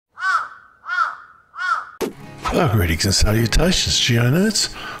Well, greetings and salutations,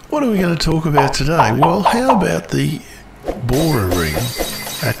 GeoNerds. What are we going to talk about today? Well, how about the Bora Ring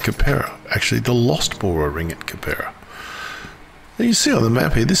at Keperra? Actually, the lost Bora Ring at Keperra. Now you see on the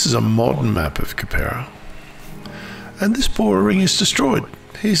map here, this is a modern map of Keperra. And this Bora Ring is destroyed.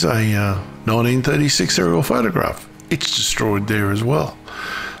 Here's a 1936 aerial photograph. It's destroyed there as well.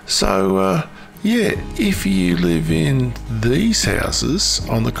 So, yeah, if you live in these houses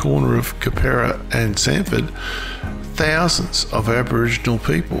on the corner of Keperra and Sanford, thousands of Aboriginal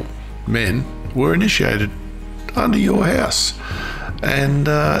people, men, were initiated under your house. And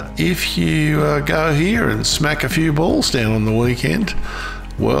if you go here and smack a few balls down on the weekend,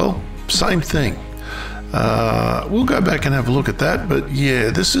 well, same thing. We'll go back and have a look at that, but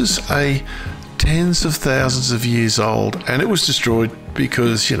yeah, this is a tens of thousands of years old, and it was destroyed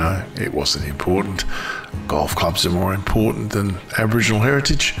because, you know, it wasn't important. Golf clubs are more important than Aboriginal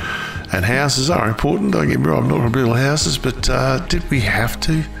heritage, and houses are important. Don't get me wrong, I'm not going to build houses, but did we have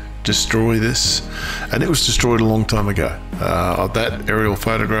to destroy this? And it was destroyed a long time ago. That aerial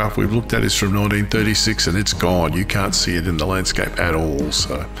photograph we've looked at is from 1936, and it's gone. You can't see it in the landscape at all.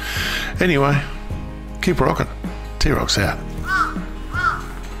 So anyway, keep rocking. T-Rock's out.